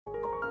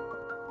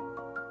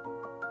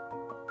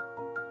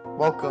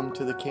Welcome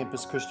to the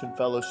Campus Christian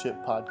Fellowship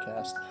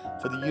podcast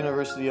for the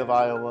University of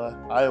Iowa,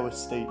 Iowa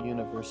State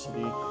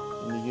University,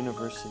 and the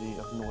University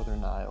of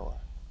Northern Iowa.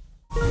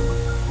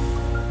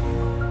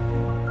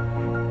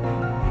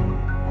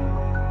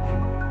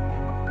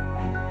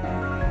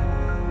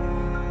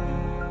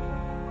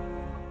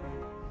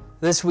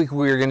 This week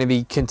we are going to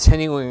be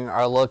continuing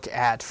our look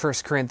at 1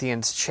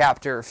 Corinthians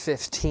chapter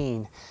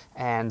 15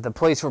 and the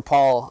place where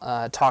Paul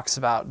talks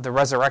about the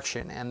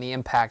resurrection and the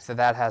impact that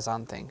that has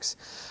on things.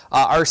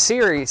 Our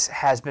series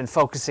has been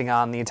focusing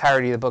on the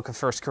entirety of the book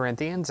of 1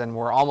 Corinthians, and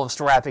we're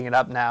almost wrapping it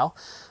up now.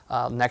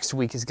 Next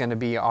week is going to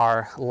be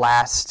our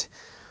last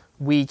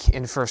week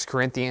in 1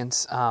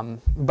 Corinthians.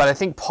 But I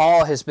think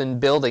Paul has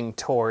been building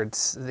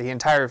towards, the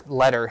entire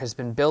letter has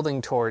been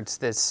building towards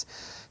this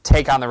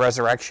take on the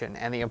resurrection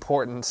and the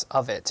importance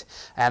of it.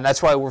 And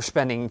that's why we're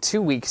spending 2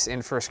 weeks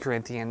in 1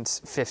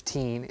 Corinthians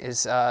 15,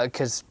 is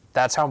because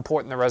that's how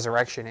important the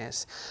resurrection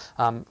is.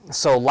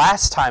 So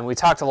last time we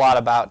talked a lot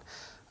about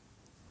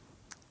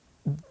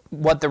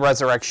what the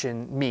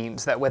resurrection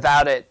means, that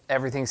without it,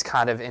 everything's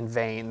kind of in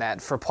vain, that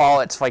for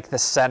Paul, it's like the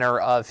center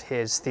of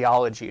his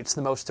theology. It's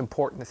the most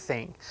important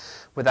thing.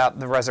 Without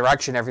the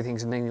resurrection,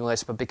 everything's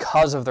meaningless, but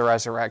because of the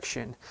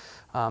resurrection,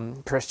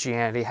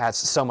 Christianity has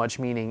so much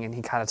meaning, and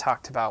he kind of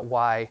talked about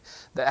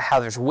how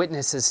there's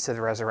witnesses to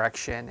the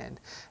resurrection,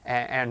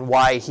 and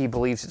why he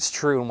believes it's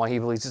true, and why he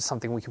believes it's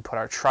something we can put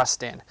our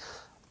trust in.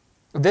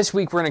 This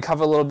week, we're going to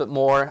cover a little bit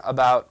more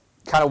about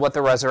kind of what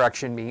the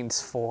resurrection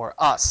means for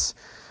us,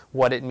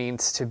 what it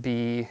means to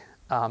be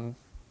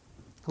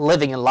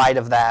living in light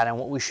of that, and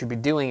what we should be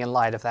doing in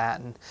light of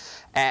that.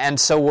 And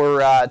so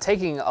we're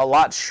taking a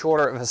lot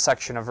shorter of a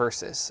section of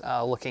verses,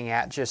 looking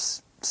at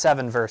just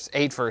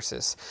 8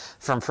 verses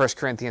from 1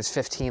 Corinthians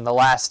 15, the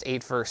last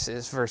 8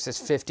 verses, verses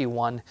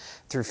 51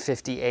 through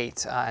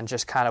 58, and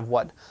just kind of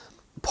what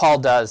Paul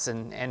does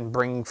and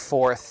bring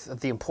forth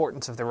the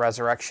importance of the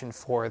resurrection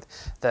for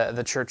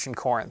the church in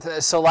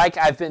Corinth. So like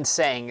I've been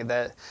saying,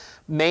 the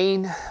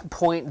main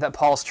point that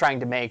Paul's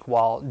trying to make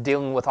while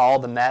dealing with all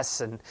the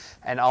mess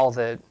and all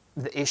the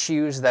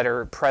issues that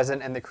are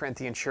present in the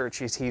Corinthian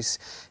church is he's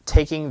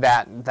taking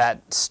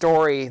that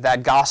story,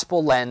 that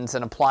gospel lens,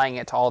 and applying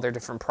it to all their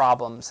different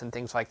problems and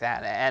things like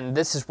that. And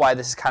this is why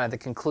this is kind of the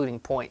concluding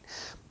point,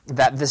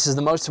 that this is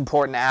the most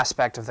important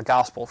aspect of the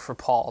gospel for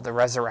Paul, the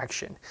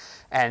resurrection.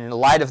 And in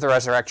light of the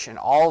resurrection,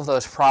 all of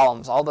those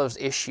problems, all those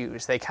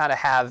issues, they kind of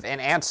have an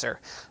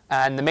answer.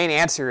 And the main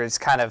answer is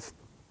kind of,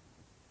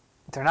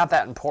 they're not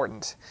that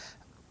important.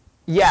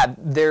 Yeah,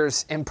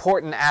 there's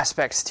important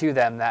aspects to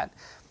them, that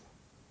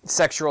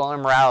sexual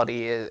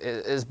immorality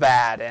is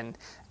bad,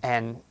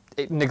 and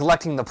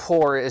neglecting the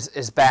poor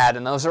is bad,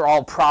 and those are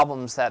all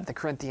problems that the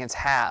Corinthians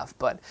have.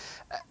 But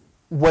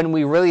when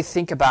we really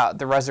think about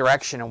the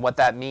resurrection and what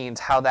that means,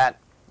 how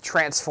that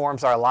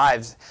transforms our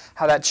lives,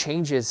 how that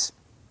changes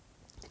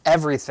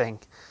everything,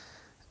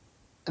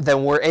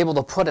 then we're able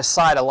to put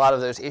aside a lot of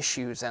those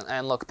issues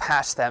and look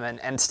past them, and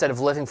instead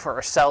of living for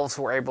ourselves,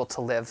 we're able to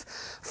live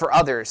for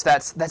others.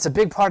 That's a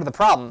big part of the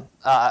problem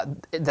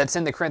that's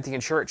in the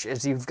Corinthian church,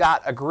 is you've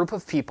got a group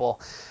of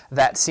people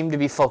that seem to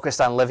be focused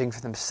on living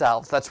for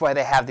themselves. That's why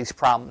they have these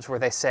problems where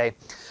they say,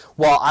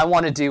 well, I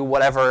want to do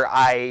whatever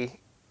I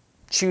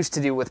choose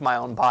to do with my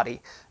own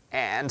body.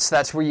 And so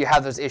that's where you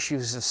have those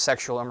issues of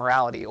sexual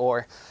immorality,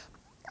 or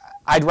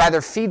I'd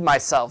rather feed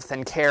myself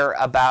than care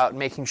about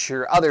making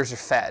sure others are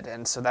fed.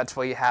 And so that's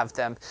why you have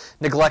them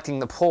neglecting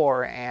the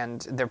poor,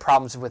 and their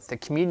problems with the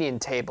communion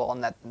table,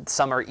 and that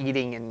some are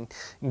eating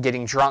and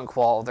getting drunk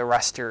while the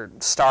rest are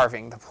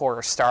starving, the poor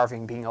are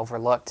starving, being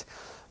overlooked.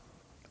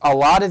 A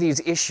lot of these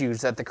issues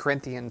that the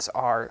Corinthians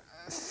are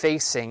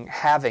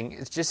having,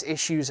 is just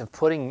issues of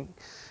putting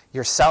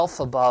yourself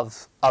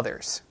above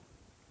others.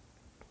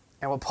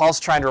 And what Paul's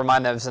trying to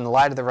remind them is, in the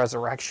light of the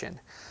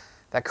resurrection,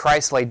 that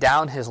Christ laid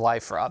down his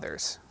life for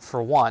others,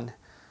 for one,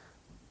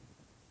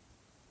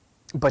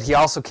 but he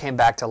also came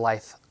back to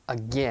life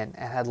again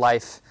and had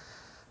life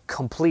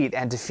complete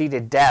and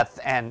defeated death.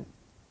 And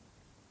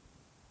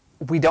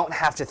we don't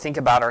have to think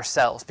about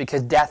ourselves,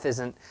 because death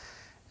isn't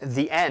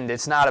the end.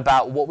 It's not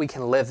about what we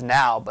can live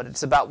now, but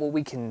it's about what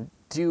we can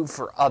do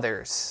for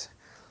others,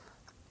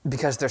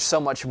 because there's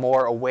so much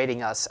more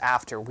awaiting us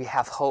after. We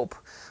have hope,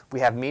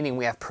 we have meaning,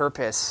 we have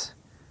purpose.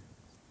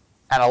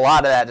 And a lot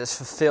of that is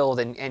fulfilled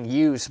and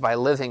used by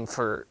living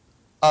for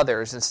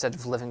others instead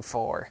of living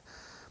for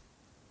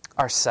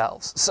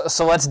ourselves.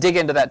 So let's dig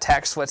into that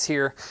text. Let's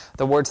hear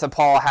the words that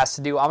Paul has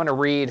to do. I'm going to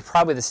read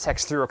probably this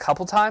text through a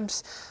couple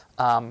times,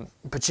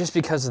 but just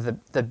because of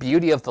the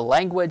beauty of the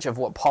language, of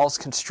what Paul's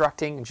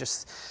constructing, and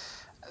just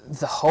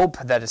the hope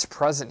that is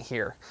present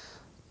here.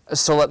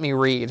 So let me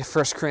read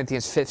 1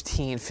 Corinthians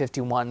 15,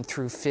 51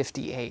 through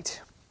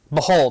 58.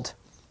 Behold,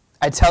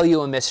 I tell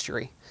you a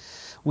mystery.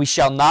 We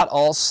shall not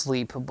all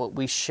sleep, but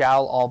we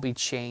shall all be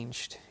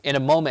changed. In a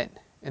moment,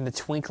 in the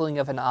twinkling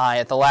of an eye,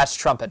 at the last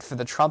trumpet, for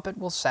the trumpet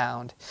will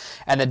sound,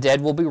 and the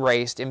dead will be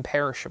raised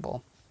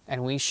imperishable,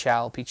 and we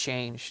shall be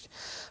changed.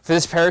 For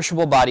this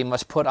perishable body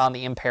must put on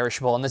the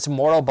imperishable, and this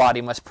mortal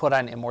body must put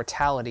on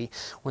immortality.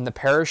 When the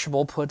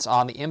perishable puts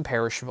on the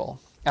imperishable,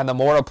 and the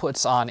mortal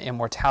puts on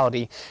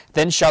immortality,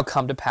 then shall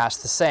come to pass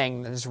the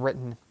saying that is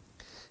written,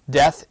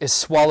 Death is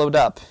swallowed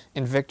up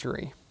in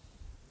victory.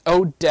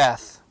 O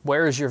death,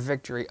 where is your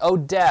victory? O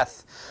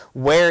death,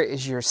 where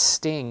is your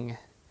sting?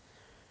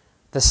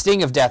 The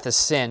sting of death is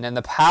sin, and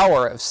the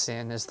power of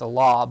sin is the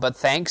law. But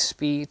thanks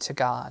be to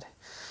God,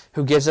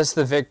 who gives us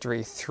the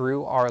victory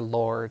through our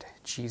Lord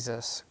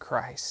Jesus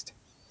Christ.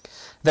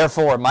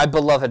 Therefore, my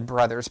beloved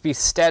brothers, be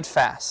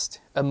steadfast,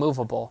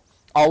 immovable,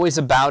 always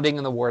abounding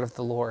in the word of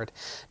the Lord,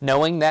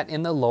 knowing that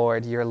in the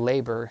Lord your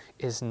labor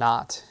is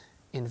not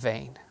in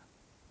vain.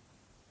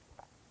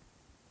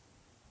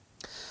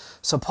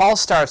 So Paul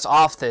starts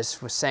off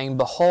this with saying,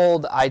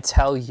 Behold, I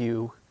tell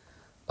you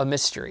a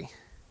mystery.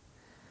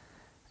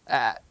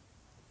 And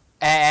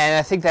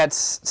I think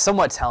that's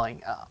somewhat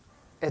telling.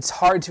 It's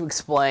hard to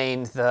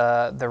explain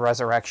the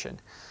resurrection,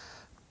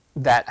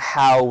 that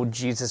how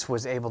Jesus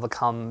was able to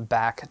come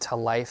back to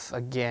life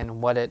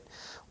again, what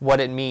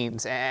it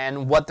means,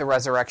 and what the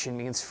resurrection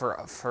means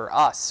for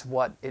us,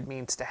 what it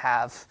means to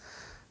have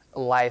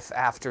life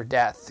after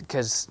death,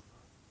 because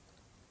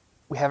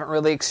we haven't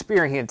really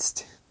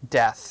experienced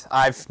death.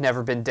 I've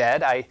never been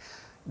dead. I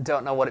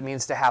don't know what it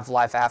means to have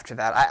life after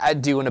that. I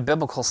do in a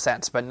biblical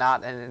sense, but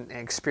not in an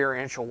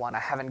experiential one. I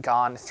haven't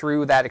gone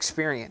through that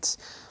experience.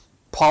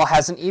 Paul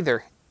hasn't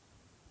either.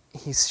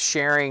 He's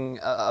sharing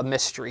a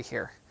mystery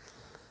here,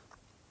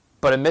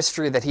 but a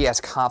mystery that he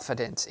has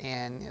confidence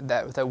in,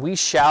 that we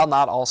shall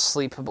not all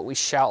sleep, but we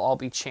shall all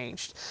be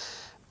changed.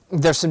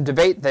 There's some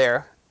debate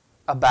there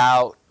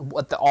about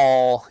what the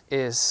all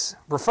is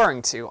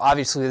referring to.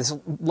 Obviously, this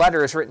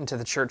letter is written to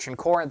the church in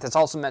Corinth. It's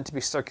also meant to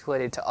be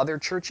circulated to other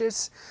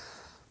churches.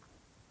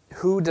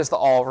 Who does the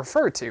all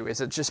refer to?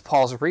 Is it just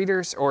Paul's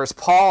readers, or is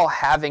Paul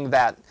having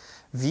that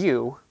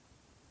view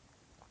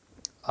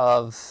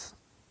of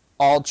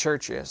all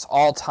churches,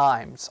 all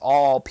times,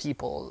 all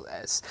people?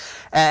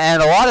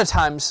 And a lot of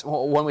times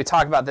when we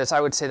talk about this, I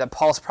would say that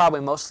Paul's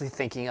probably mostly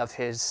thinking of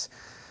his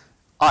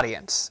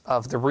audience,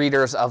 of the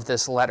readers of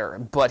this letter.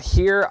 But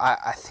here,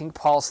 I think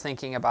Paul's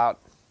thinking about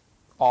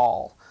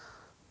all.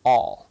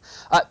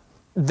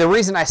 The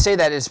reason I say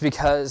that is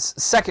because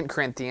 2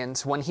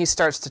 Corinthians, when he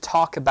starts to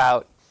talk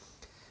about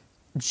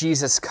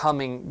Jesus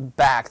coming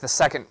back, the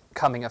second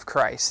coming of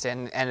Christ,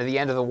 and the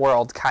end of the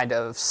world kind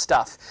of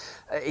stuff,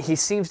 he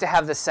seems to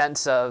have the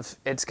sense of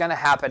it's going to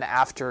happen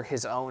after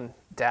his own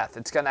death.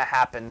 It's going to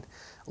happen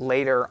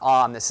later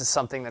on. This is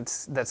something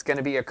that's going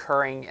to be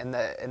occurring in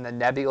the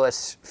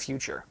nebulous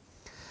future.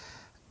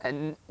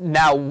 And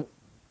now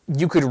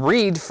you could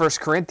read 1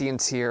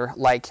 Corinthians here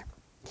like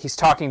he's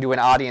talking to an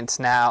audience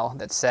now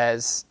that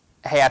says,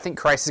 hey, I think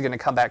Christ is going to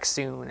come back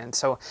soon. And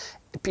so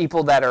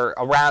people that are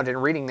around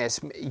and reading this,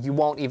 you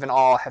won't even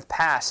all have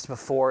passed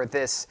before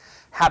this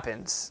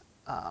happens.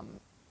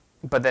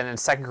 But then in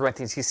 2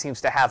 Corinthians, he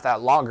seems to have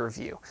that longer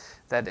view,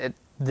 that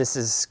this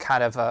is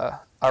kind of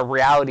a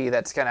reality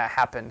that's going to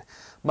happen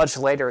much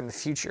later in the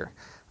future.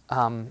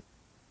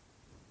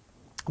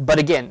 But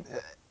again,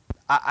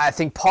 I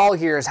think Paul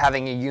here is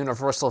having a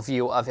universal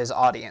view of his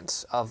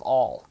audience, of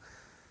all,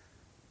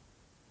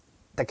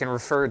 that can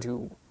refer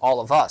to all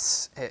of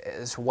us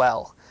as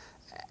well.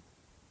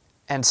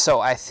 And so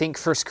I think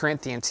 1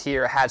 Corinthians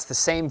here has the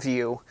same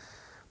view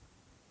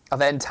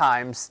of end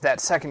times that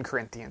 2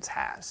 Corinthians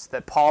has,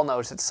 that Paul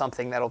knows it's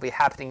something that will be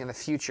happening in the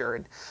future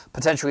and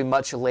potentially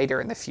much later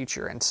in the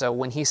future. And so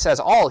when he says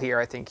all here,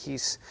 I think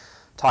he's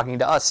talking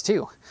to us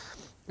too,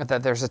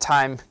 that there's a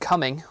time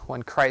coming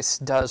when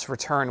Christ does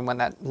return, when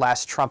that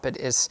last trumpet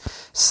is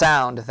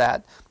sound,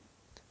 that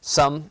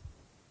some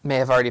may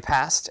have already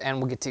passed and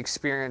will get to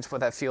experience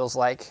what that feels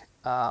like,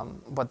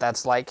 what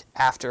that's like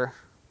after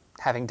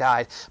having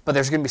died. But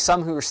there's going to be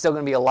some who are still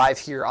going to be alive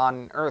here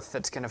on earth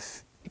that's going to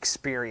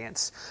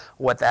experience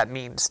what that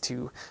means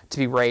to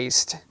be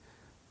raised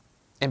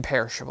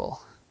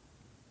imperishable.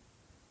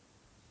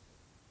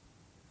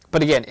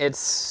 But again,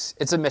 it's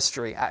a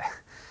mystery.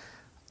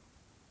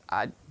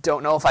 I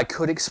don't know if I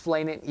could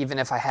explain it, even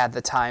if I had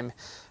the time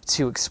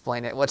to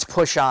explain it. Let's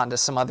push on to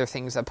some other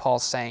things that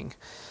Paul's saying.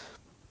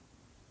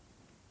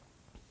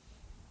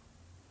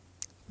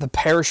 The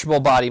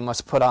perishable body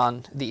must put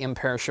on the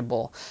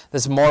imperishable.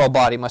 This mortal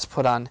body must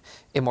put on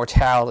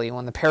immortality.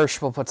 When the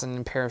perishable puts on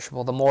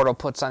imperishable, the mortal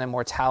puts on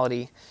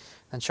immortality,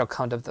 then shall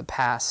come to the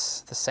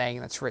pass the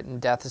saying that's written,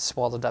 death is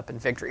swallowed up in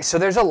victory. So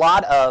there's a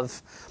lot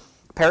of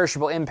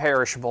perishable,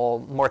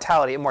 imperishable,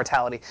 mortality,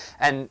 immortality,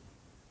 and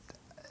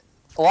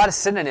a lot of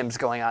synonyms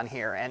going on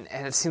here. And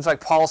it seems like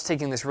Paul's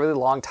taking this really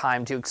long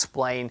time to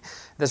explain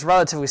this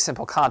relatively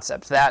simple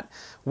concept, that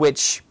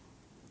which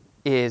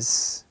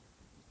is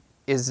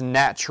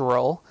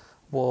natural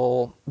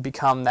will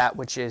become that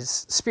which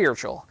is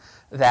spiritual,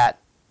 that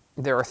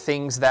there are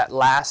things that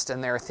last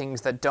and there are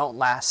things that don't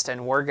last,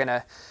 and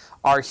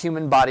our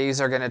human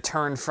bodies are going to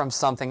turn from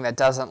something that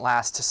doesn't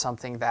last to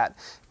something that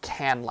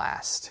can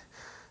last.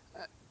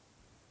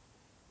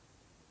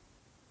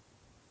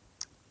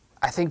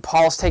 I think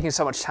Paul's taking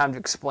so much time to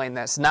explain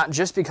this, not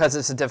just because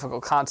it's a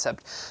difficult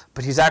concept,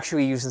 but he's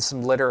actually using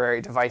some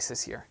literary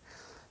devices here.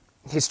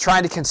 He's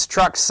trying to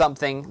construct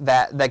something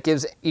that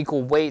gives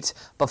equal weight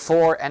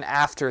before and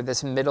after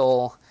this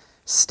middle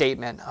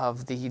statement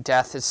of the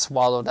death is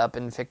swallowed up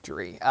in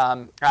victory.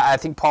 I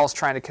think Paul's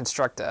trying to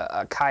construct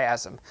a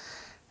chiasm.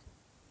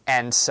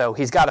 And so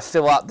he's got to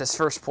fill out this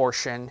first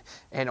portion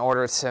in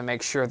order to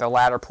make sure the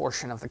latter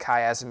portion of the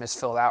chiasm is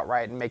filled out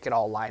right and make it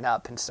all line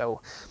up. And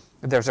so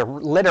there's a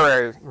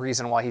literary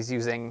reason why he's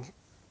using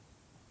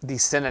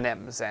these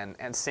synonyms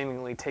and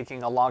seemingly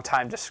taking a long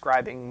time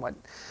describing what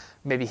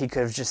maybe he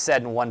could have just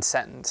said in one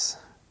sentence.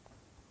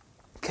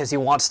 Because he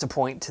wants to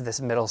point to this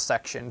middle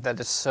section that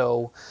is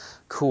so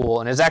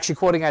cool and is actually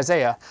quoting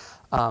Isaiah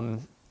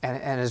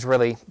and is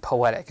really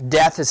poetic.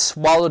 Death is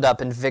swallowed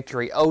up in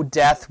victory. O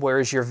death, where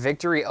is your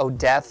victory? O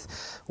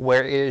death,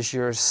 where is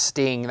your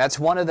sting? That's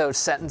one of those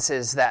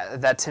sentences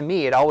that to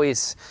me, it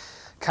always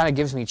kind of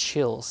gives me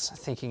chills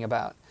thinking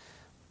about.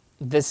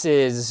 This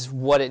is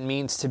what it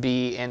means to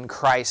be in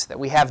Christ, that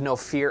we have no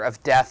fear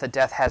of death, that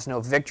death has no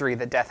victory,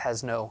 that death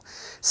has no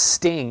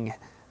sting.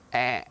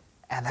 And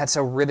that's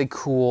a really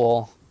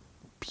cool,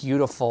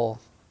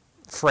 beautiful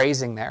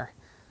phrasing there.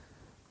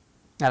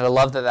 And I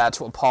love that that's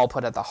what Paul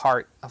put at the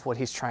heart of what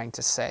he's trying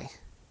to say.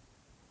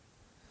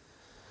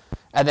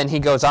 And then he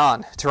goes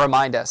on to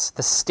remind us,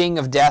 the sting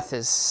of death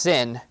is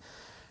sin,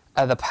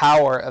 the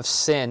power of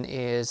sin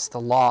is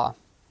the law.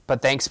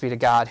 But thanks be to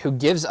God, who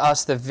gives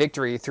us the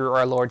victory through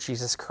our Lord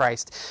Jesus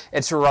Christ.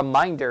 It's a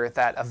reminder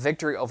that a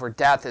victory over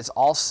death is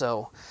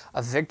also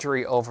a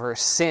victory over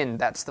sin.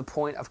 That's the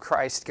point of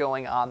Christ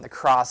going on the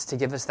cross, to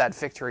give us that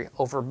victory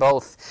over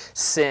both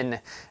sin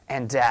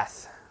and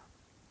death.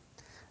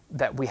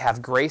 That we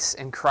have grace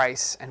in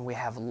Christ and we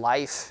have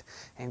life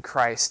in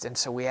Christ, and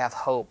so we have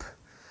hope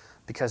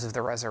because of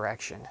the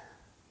resurrection.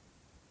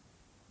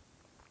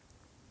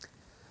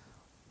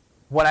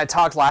 When I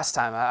talked last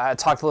time, I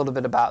talked a little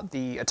bit about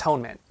the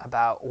atonement,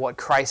 about what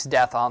Christ's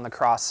death on the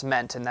cross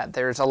meant, and that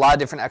there's a lot of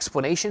different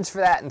explanations for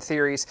that and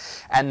theories,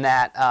 and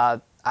that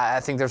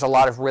I think there's a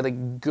lot of really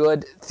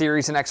good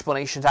theories and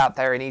explanations out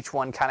there, and each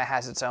one kind of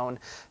has its own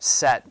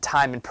set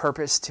time and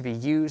purpose to be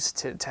used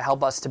to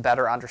help us to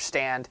better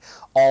understand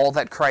all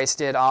that Christ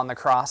did on the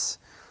cross.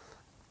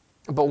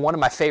 But one of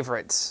my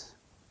favorites,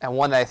 and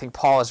one that I think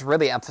Paul is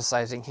really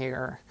emphasizing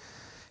here,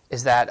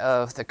 is that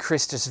of the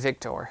Christus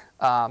Victor,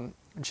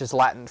 which is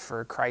Latin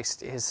for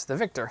Christ is the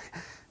victor.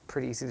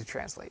 Pretty easy to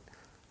translate.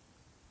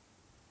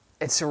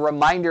 It's a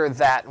reminder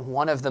that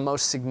one of the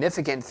most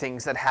significant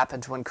things that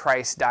happens when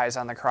Christ dies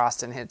on the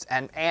cross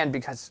and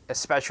because,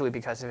 especially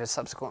because of his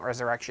subsequent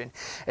resurrection,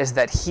 is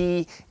that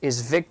he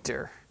is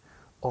victor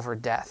over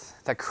death,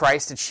 that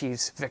Christ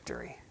achieves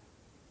victory.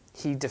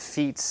 He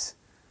defeats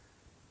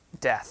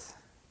death.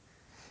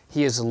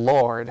 He is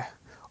Lord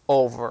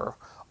over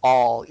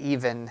all,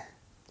 even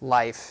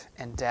life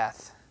and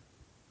death.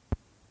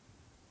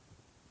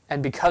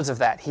 And because of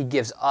that, he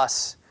gives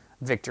us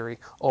victory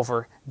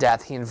over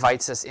death. He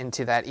invites us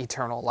into that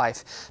eternal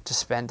life to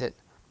spend it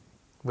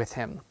with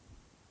him.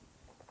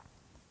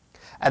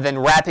 And then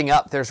wrapping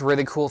up, there's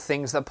really cool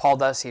things that Paul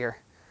does here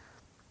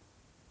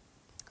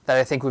that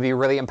I think would be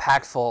really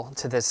impactful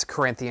to this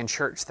Corinthian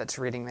church that's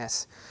reading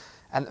this.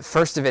 And the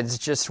first of it is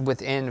just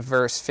within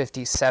verse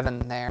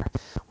 57 there,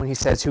 when he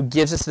says, who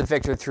gives us the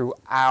victory through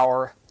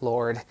our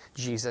Lord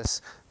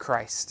Jesus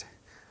Christ.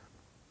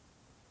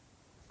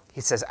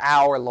 He says,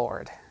 our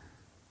Lord.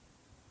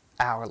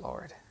 Our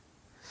Lord.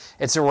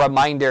 It's a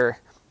reminder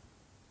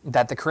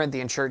that the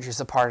Corinthian church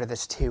is a part of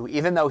this too,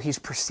 even though he's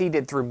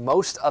proceeded through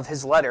most of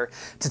his letter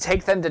to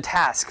take them to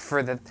task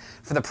for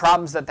the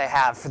problems that they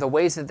have, for the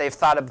ways that they've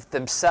thought of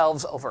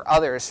themselves over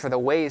others, for the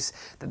ways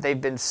that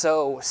they've been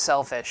so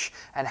selfish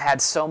and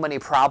had so many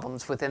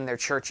problems within their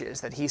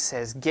churches, that he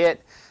says,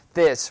 get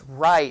this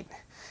right.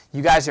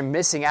 You guys are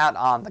missing out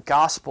on the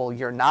gospel.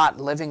 You're not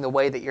living the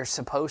way that you're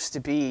supposed to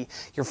be.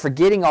 You're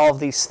forgetting all of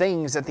these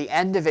things. At the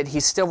end of it,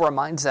 he still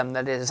reminds them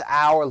that it is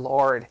our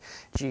Lord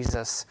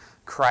Jesus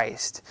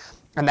Christ.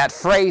 And that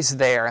phrase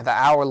there, the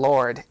our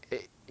Lord,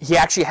 he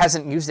actually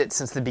hasn't used it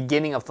since the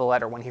beginning of the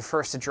letter when he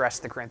first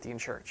addressed the Corinthian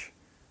church.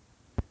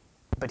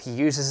 But he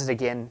uses it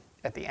again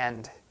at the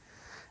end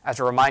as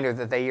a reminder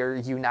that they are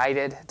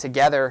united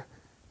together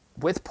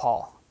with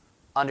Paul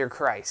under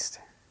Christ.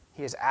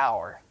 He is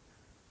our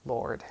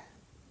Lord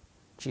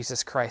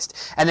Jesus Christ.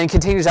 And then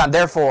continues on,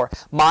 therefore,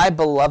 my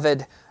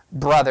beloved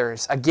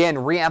brothers, again,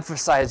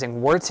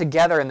 re-emphasizing, we're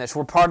together in this.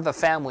 We're part of the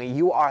family.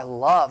 You are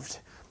loved.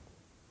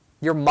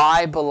 You're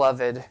my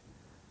beloved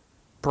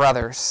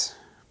brothers.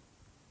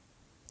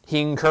 He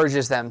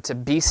encourages them to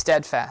be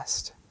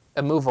steadfast,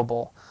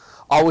 immovable,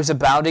 always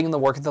abounding in the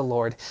work of the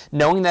Lord,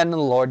 knowing that in the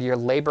Lord your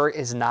labor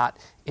is not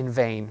in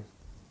vain.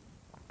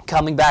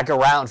 Coming back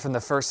around from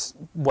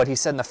what he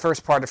said in the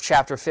first part of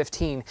chapter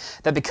 15,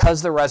 that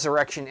because the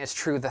resurrection is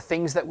true, the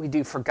things that we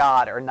do for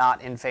God are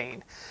not in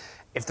vain.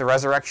 If the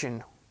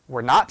resurrection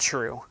were not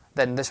true,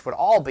 then this would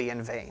all be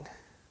in vain.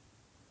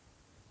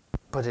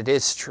 But it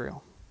is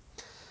true.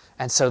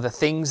 And so the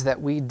things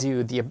that we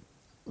do,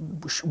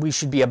 we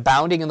should be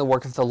abounding in the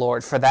work of the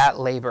Lord, for that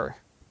labor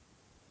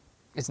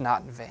is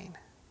not in vain.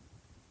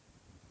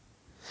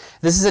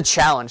 This is a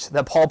challenge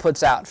that Paul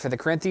puts out for the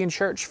Corinthian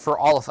church, for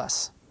all of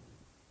us.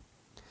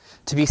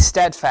 To be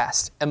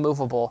steadfast,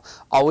 immovable,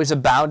 always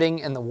abounding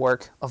in the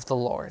work of the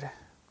Lord,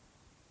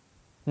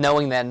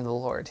 knowing that in the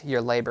Lord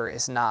your labor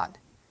is not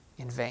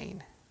in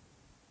vain.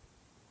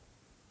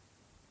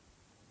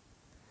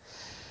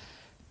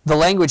 The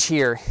language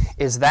here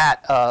is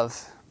that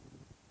of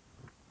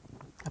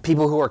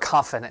people who are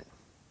confident,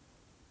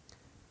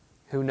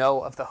 who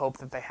know of the hope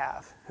that they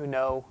have, who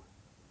know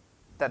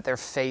that their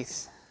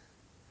faith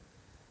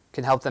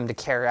can help them to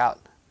carry out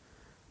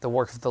the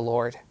work of the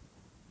Lord.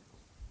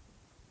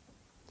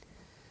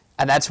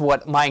 And that's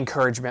what my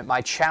encouragement,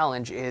 my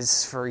challenge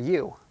is for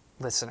you,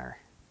 listener.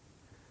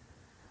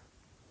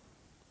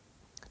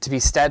 To be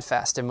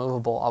steadfast,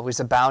 immovable, always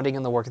abounding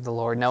in the work of the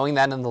Lord, knowing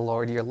that in the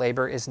Lord your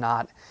labor is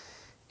not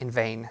in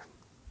vain.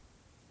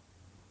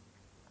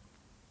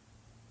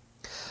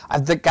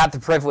 I've got the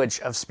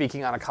privilege of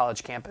speaking on a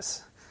college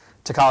campus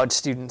to college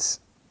students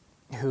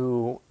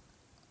who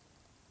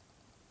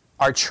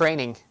are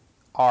training,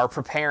 are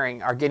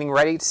preparing, are getting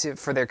ready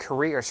for their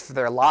careers, for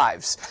their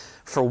lives,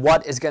 for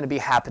what is going to be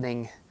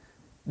happening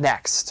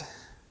next.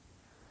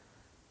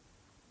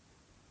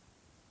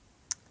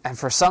 And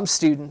for some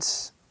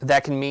students,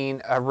 that can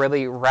mean a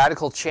really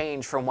radical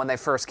change from when they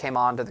first came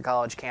onto the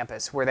college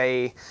campus, where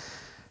they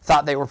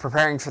thought they were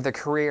preparing for their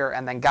career,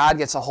 and then God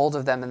gets a hold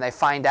of them and they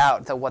find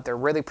out that what they're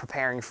really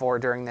preparing for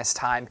during this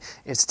time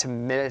is to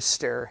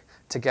minister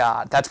to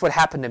God. That's what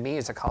happened to me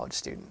as a college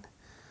student.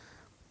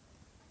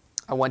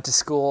 I went to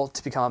school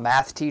to become a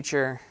math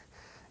teacher.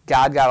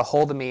 God got a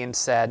hold of me and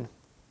said,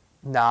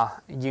 nah,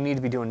 you need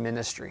to be doing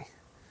ministry.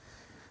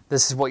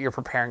 This is what you're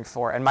preparing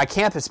for. And my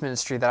campus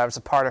ministry that I was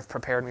a part of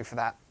prepared me for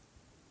that.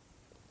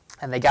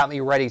 And they got me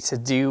ready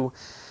to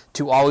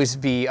always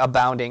be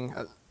abounding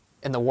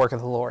in the work of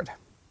the Lord,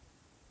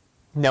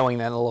 knowing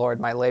that in the Lord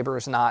my labor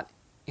is not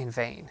in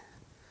vain.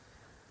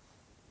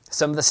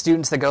 Some of the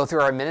students that go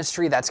through our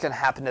ministry, that's going to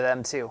happen to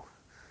them too.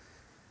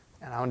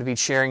 And I want to be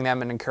cheering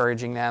them and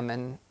encouraging them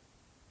and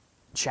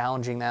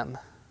challenging them.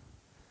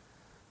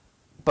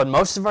 But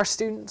most of our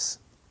students,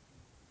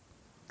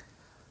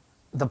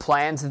 the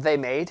plans that they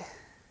made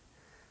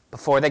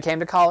before they came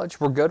to college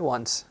were good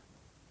ones,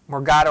 were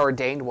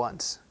God-ordained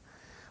ones,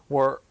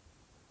 were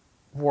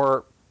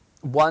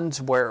ones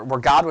where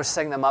God was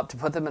setting them up to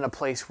put them in a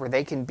place where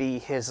they can be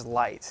His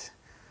light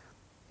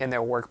in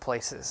their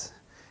workplaces,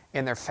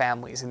 in their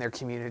families, in their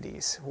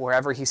communities,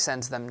 wherever He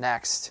sends them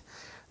next.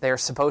 They are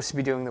supposed to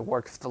be doing the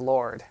work of the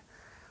Lord,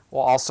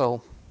 while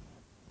also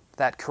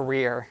that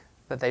career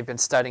that they've been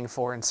studying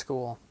for in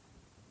school.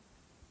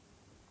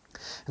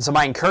 And so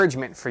my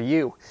encouragement for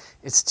you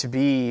is to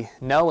be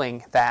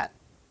knowing that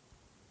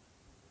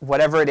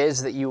whatever it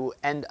is that you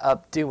end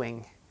up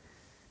doing,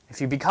 if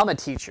you become a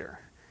teacher,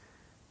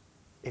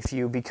 if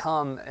you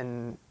become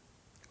an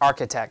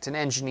architect, an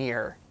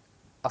engineer,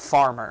 a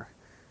farmer,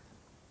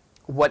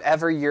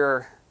 whatever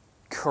your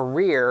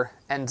career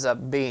ends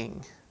up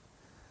being,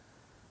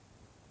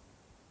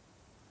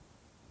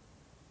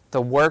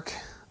 the work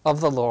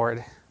of the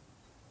Lord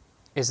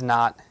is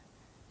not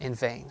in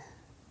vain.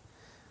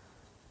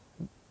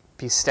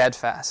 Be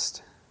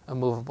steadfast,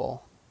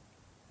 immovable,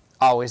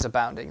 always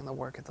abounding in the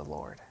work of the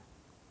Lord.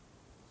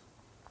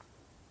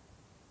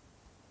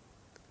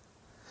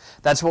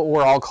 That's what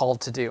we're all called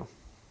to do.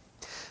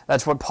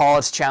 That's what Paul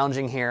is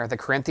challenging here, the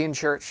Corinthian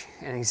church,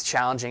 and he's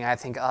challenging, I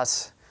think,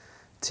 us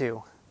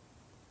too.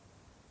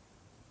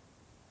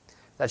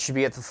 That should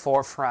be at the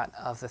forefront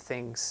of the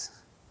things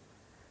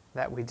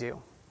that we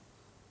do.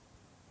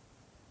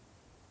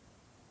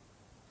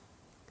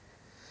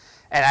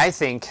 And I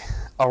think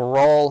a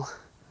role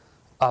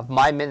of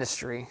my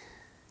ministry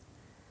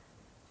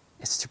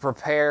is to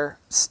prepare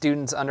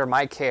students under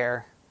my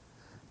care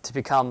to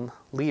become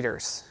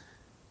leaders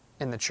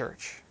in the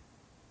church.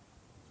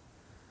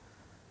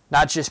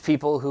 Not just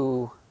people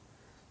who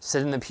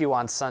sit in the pew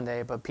on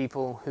Sunday, but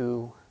people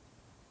who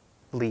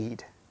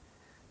lead,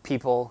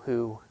 people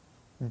who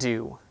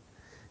do,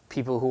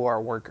 people who are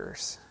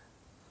workers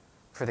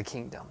for the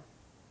kingdom.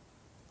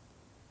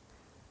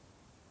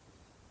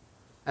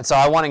 And so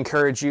I want to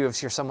encourage you,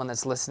 if you're someone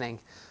that's listening,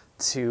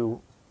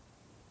 to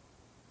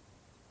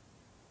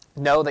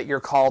know that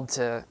you're called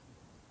to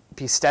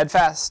be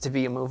steadfast, to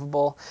be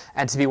immovable,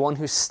 and to be one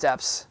who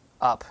steps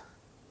up,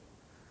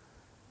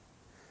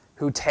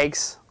 who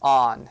takes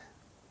on,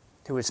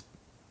 who is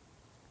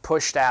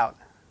pushed out,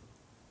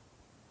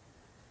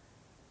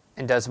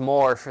 and does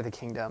more for the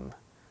kingdom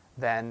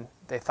than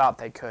they thought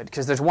they could.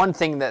 Because there's one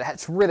thing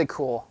that's really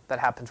cool that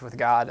happens with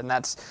God, and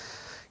that's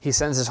He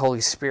sends His Holy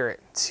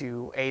Spirit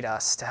to aid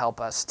us, to help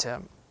us,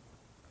 to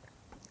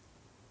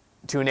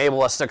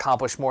enable us to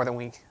accomplish more than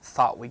we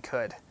thought we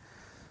could.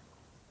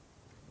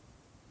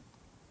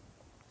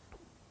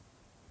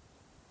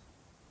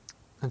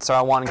 And so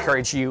I want to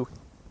encourage you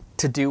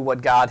to do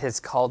what God has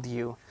called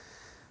you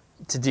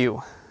to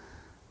do,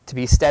 to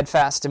be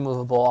steadfast,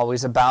 immovable,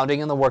 always abounding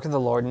in the work of the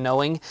Lord,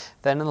 knowing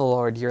that in the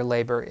Lord your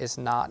labor is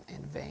not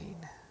in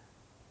vain.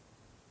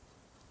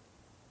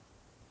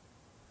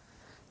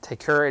 Take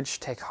courage,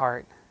 take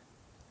heart,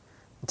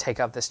 and take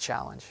up this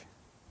challenge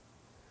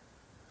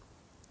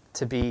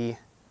to be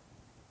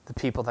the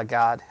people that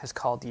God has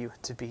called you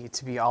to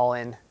be all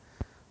in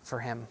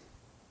for Him.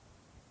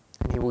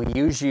 And He will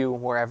use you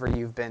wherever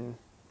you've been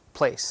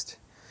placed,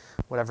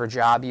 whatever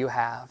job you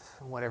have,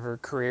 whatever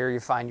career you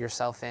find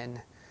yourself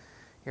in,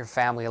 your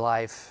family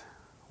life,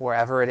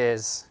 wherever it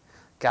is,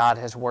 God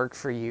has work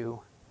for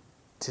you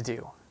to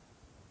do.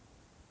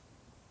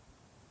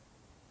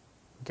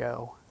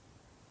 Go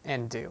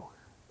and do.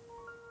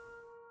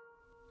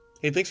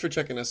 Hey, thanks for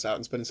checking us out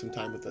and spending some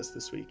time with us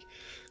this week.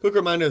 Quick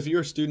reminder, if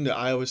you're a student at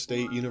Iowa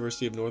State,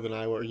 University of Northern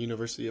Iowa, or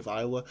University of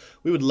Iowa,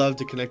 we would love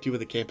to connect you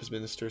with a campus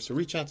minister, so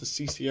reach out to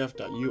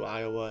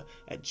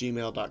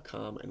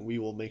ccf.uiowa@gmail.com and we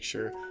will make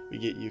sure we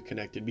get you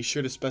connected. Be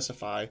sure to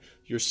specify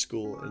your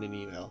school in an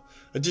email.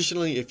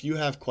 Additionally, if you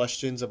have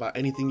questions about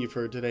anything you've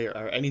heard today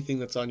or anything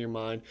that's on your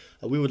mind,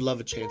 we would love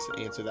a chance to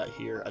answer that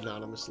here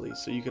anonymously.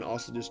 So you can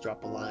also just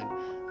drop a line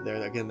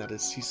there. Again, that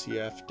is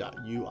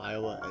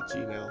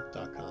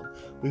ccf.uiowa@gmail.com.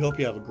 We hope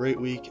you have a great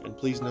week, and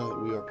please know that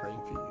we are praying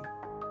for you.